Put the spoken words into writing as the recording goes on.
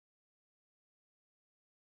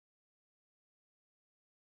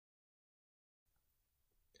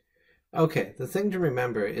Okay, the thing to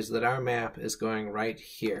remember is that our map is going right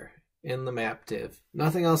here in the map div.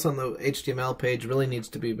 Nothing else on the HTML page really needs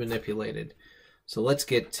to be manipulated. So let's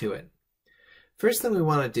get to it. First thing we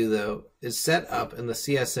want to do though is set up in the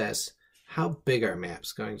CSS how big our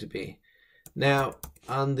map's going to be. Now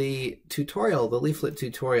on the tutorial, the leaflet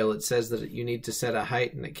tutorial, it says that you need to set a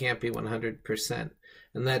height and it can't be 100%.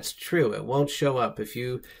 And that's true. It won't show up if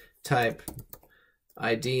you type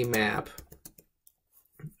ID map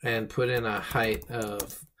and put in a height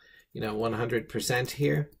of 100%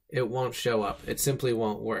 here. It won't show up. It simply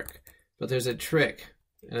won't work. But there's a trick,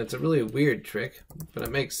 and it's a really weird trick, but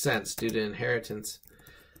it makes sense due to inheritance.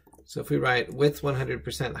 So if we write width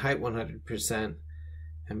 100%, height 100%,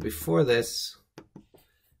 and before this,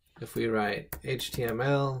 if we write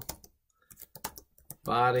HTML,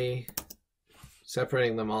 body,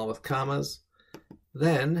 separating them all with commas,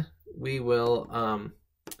 then we will,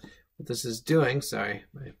 what this is doing, sorry,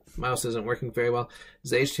 my mouse isn't working very well,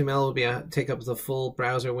 is the HTML will take up the full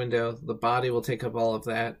browser window, the body will take up all of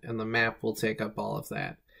that, and the map will take up all of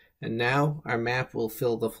that. And now our map will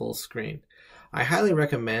fill the full screen. I highly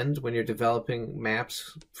recommend when you're developing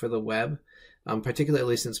maps for the web,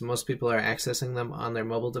 particularly since most people are accessing them on their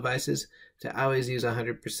mobile devices, to always use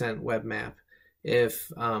 100% web map.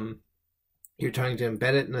 If you're trying to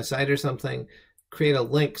embed it in a site or something, create a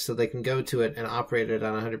link so they can go to it and operate it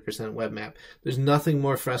on 100% web map. There's nothing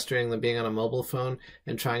more frustrating than being on a mobile phone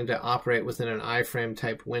and trying to operate within an iframe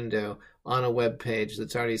type window on a web page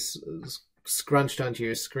that's already scrunched onto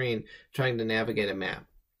your screen trying to navigate a map.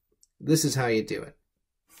 This is how you do it.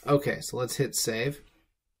 Okay, so let's hit save.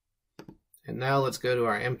 And now let's go to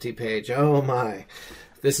our empty page. Oh my,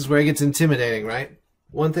 this is where it gets intimidating, right?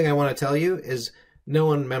 One thing I want to tell you is no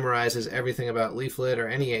one memorizes everything about Leaflet or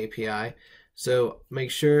any API. So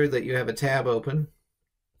make sure that you have a tab open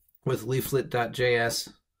with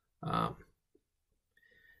Leaflet.js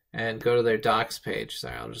and go to their docs page.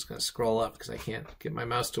 Sorry, I'm just going to scroll up because I can't get my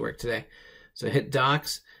mouse to work today. So hit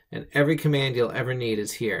docs, and every command you'll ever need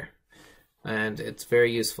is here. And it's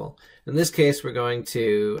very useful. In this case, we're going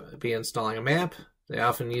to be installing a map. They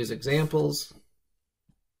often use examples.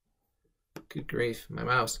 Good grief, my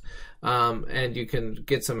mouse. And you can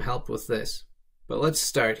get some help with this. But let's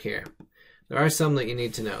start here. There are some that you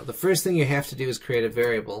need to know. The first thing you have to do is create a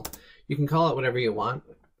variable. You can call it whatever you want.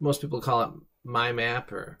 Most people call it my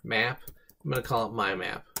map or map. I'm going to call it my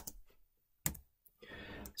map.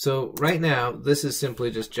 So right now, this is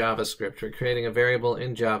simply just JavaScript. We're creating a variable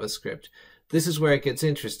in JavaScript. This is where it gets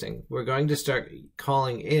interesting. We're going to start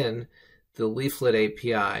calling in the Leaflet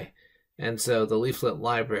API. And so the Leaflet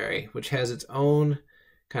library, which has its own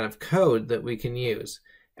kind of code that we can use.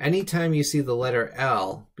 Anytime you see the letter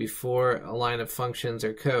L before a line of functions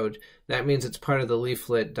or code, that means it's part of the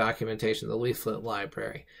Leaflet documentation, the Leaflet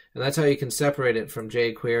library. And that's how you can separate it from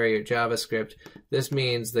jQuery or JavaScript. This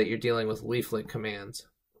means that you're dealing with Leaflet commands.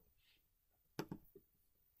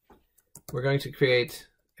 We're going to create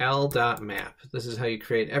l.map. This is how you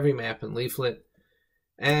create every map in Leaflet.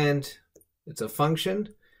 And it's a function,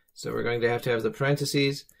 so we're going to have the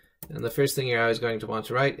parentheses. And the first thing you're always going to want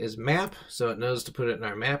to write is map, so it knows to put it in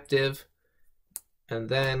our map div. And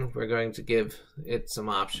then we're going to give it some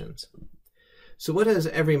options. So what does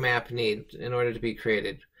every map need in order to be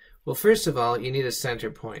created? Well, first of all, you need a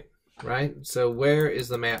center point, right? So where is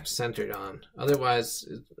the map centered on? Otherwise,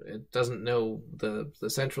 it doesn't know the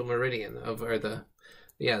central meridian of, or the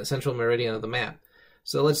central meridian of the map.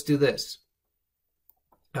 So let's do this.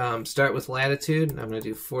 Start with latitude. I'm going to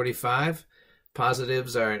do 45.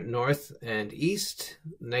 Positives are north and east.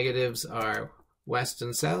 Negatives are west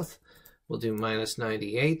and south. We'll do minus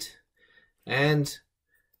 98. And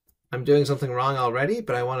I'm doing something wrong already,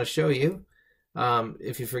 but I want to show you.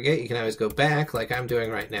 If you forget, you can always go back like I'm doing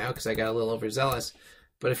right now because I got a little overzealous.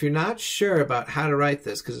 But if you're not sure about how to write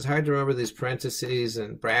this, because it's hard to remember these parentheses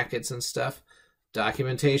and brackets and stuff,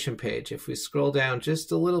 documentation page. If we scroll down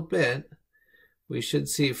just a little bit, we should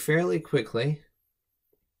see fairly quickly.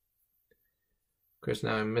 Of course,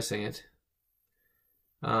 now I'm missing it.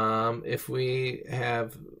 If we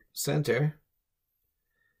have center,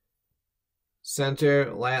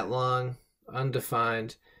 lat long,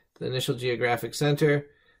 undefined, the initial geographic center.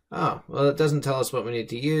 Oh, well, it doesn't tell us what we need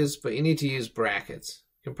to use, but you need to use brackets.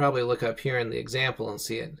 You can probably look up here in the example and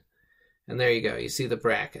see it. And there you go, you see the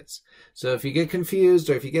brackets. So if you get confused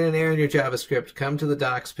or if you get an error in your JavaScript, come to the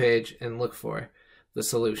docs page and look for the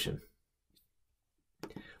solution.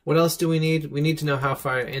 What else do we need? We need to know how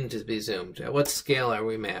far in to be zoomed. At what scale are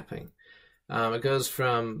we mapping? It goes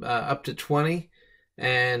from up to 20,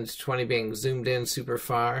 and 20 being zoomed in super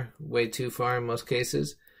far, way too far in most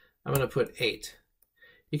cases. I'm going to put 8.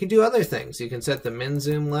 You can do other things. You can set the min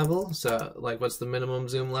zoom level. So like, what's the minimum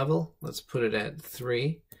zoom level? Let's put it at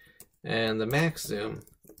 3. And the max zoom,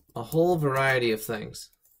 a whole variety of things.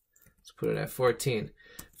 Let's put it at 14.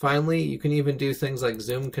 Finally, you can even do things like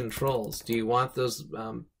zoom controls. Do you want those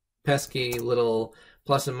pesky little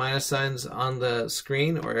plus and minus signs on the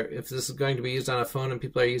screen? Or if this is going to be used on a phone and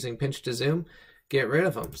people are using pinch to zoom, get rid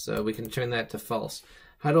of them. So we can turn that to false.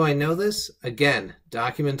 How do I know this? Again,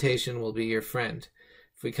 documentation will be your friend.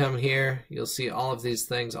 If we come here, you'll see all of these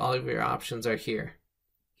things. All of your options are here.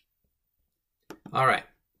 All right.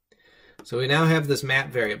 So we now have this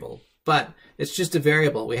map variable, but it's just a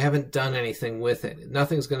variable. We haven't done anything with it.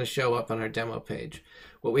 Nothing's going to show up on our demo page.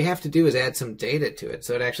 What we have to do is add some data to it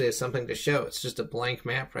so it actually has something to show. It's just a blank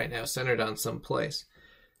map right now centered on some place.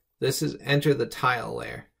 This is enter the tile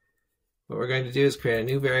layer. What we're going to do is create a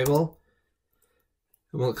new variable.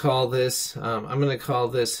 And we'll call this, I'm going to call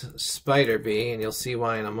this spider bee, and you'll see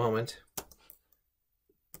why in a moment.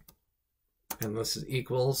 And this is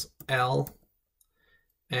equals L.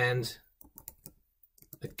 And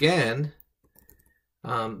again,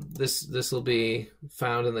 this will be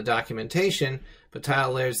found in the documentation, but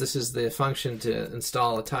tile layers, this is the function to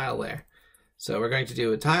install a tile layer. So we're going to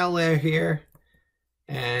do a tile layer here,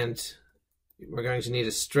 and we're going to need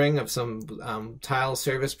a string of some tile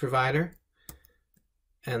service provider.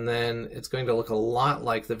 And then it's going to look a lot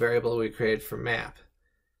like the variable we created for map.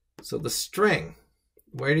 So the string,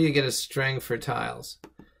 where do you get a string for tiles?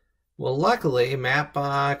 Well, luckily,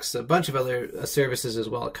 Mapbox, a bunch of other services as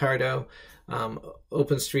well, Cardo,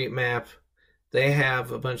 OpenStreetMap, they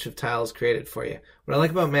have a bunch of tiles created for you. What I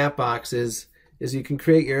like about Mapbox is you can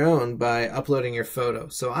create your own by uploading your photo.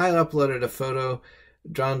 So I uploaded a photo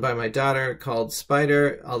drawn by my daughter called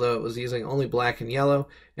Spider, although it was using only black and yellow,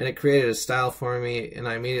 and it created a style for me, and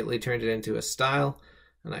I immediately turned it into a style,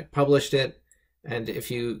 and I published it. And if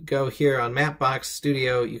you go here on Mapbox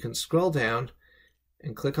Studio, you can scroll down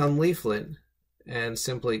and click on Leaflet and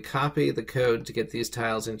simply copy the code to get these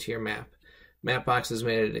tiles into your map. Mapbox has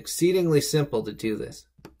made it exceedingly simple to do this.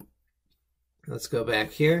 Let's go back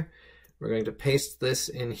here. We're going to paste this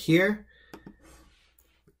in here.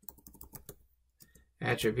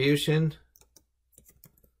 Attribution.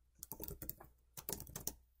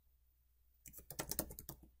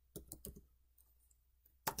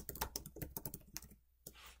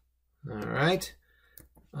 All right.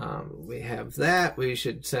 We have that. We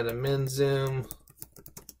should set a min zoom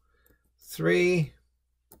 3,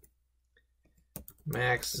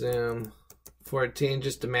 max zoom 14,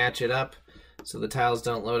 just to match it up so the tiles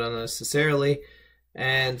don't load unnecessarily.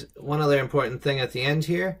 And one other important thing at the end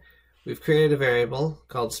here, we've created a variable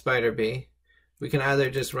called spider_bee. We can either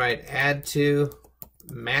just write add to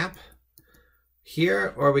map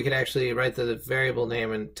here, or we could actually write the variable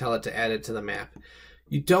name and tell it to add it to the map.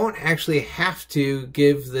 You don't actually have to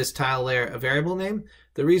give this tile layer a variable name.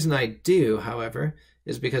 The reason I do, however,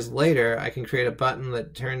 is because later I can create a button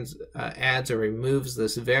that turns, adds or removes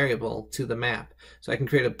this variable to the map. So I can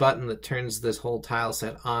create a button that turns this whole tile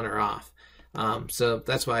set on or off. So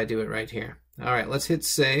that's why I do it right here. All right, let's hit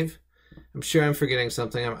save. I'm sure I'm forgetting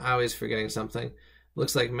something. I'm always forgetting something.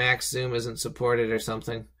 Looks like max zoom isn't supported or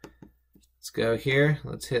something. Let's go here.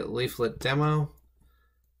 Let's hit leaflet demo.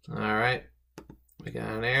 All right. We got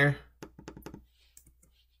an error.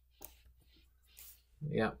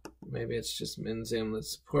 Yep, maybe it's just min zoom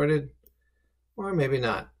that's supported, or maybe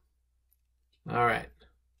not. All right.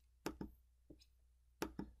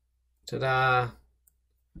 Ta-da.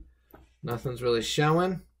 Nothing's really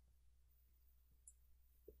showing,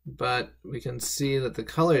 but we can see that the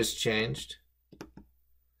color's changed.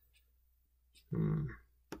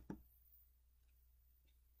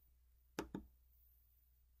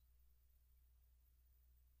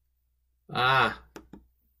 Ah,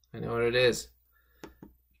 I know what it is.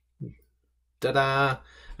 Ta-da!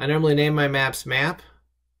 I normally name my maps map.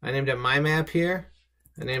 I named it my map here.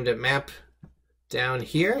 I named it map down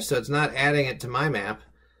here, so it's not adding it to my map.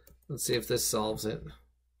 Let's see if this solves it.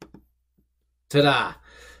 Ta-da!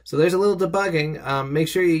 So there's a little debugging. Make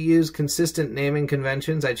sure you use consistent naming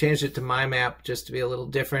conventions. I changed it to my map just to be a little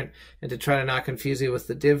different and to try to not confuse you with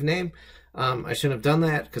the div name. I shouldn't have done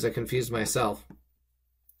that because I confused myself.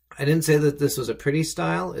 I didn't say that this was a pretty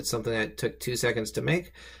style. It's something that took 2 seconds to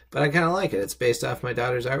make, but I kind of like it. It's based off my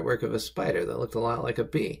daughter's artwork of a spider that looked a lot like a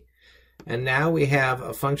bee. And now we have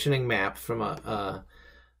a functioning map from a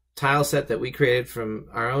tile set that we created from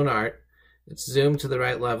our own art. It's zoomed to the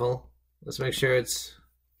right level. Let's make sure it's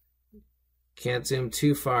can't zoom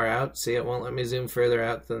too far out. See, it won't let me zoom further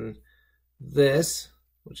out than this,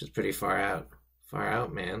 which is pretty far out. Far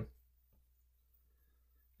out, man.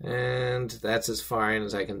 And that's as far in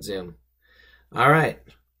as I can zoom. All right.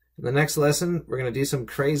 In the next lesson, we're going to do some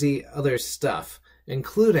crazy other stuff,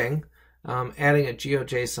 including adding a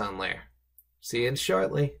GeoJSON layer. See you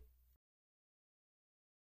shortly.